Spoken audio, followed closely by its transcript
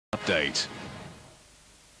Update.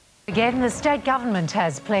 Again, the state government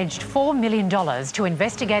has pledged $4 million to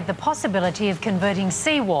investigate the possibility of converting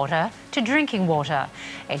seawater to drinking water.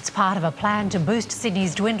 It's part of a plan to boost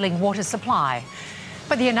Sydney's dwindling water supply.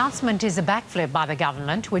 But the announcement is a backflip by the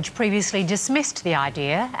government, which previously dismissed the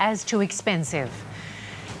idea as too expensive.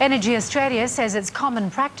 Energy Australia says it's common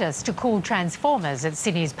practice to cool transformers at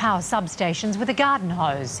Sydney's power substations with a garden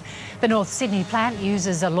hose. The North Sydney plant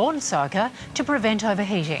uses a lawn soaker to prevent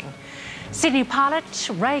overheating. Sydney pilot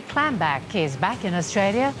Ray Clambach is back in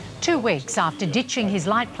Australia 2 weeks after ditching his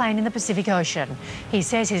light plane in the Pacific Ocean. He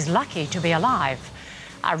says he's lucky to be alive.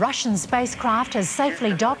 A Russian spacecraft has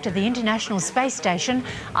safely docked at the International Space Station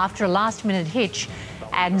after a last-minute hitch,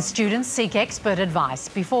 and students seek expert advice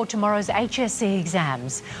before tomorrow's HSC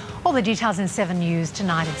exams. All the details in 7 News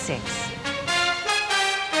tonight at 6.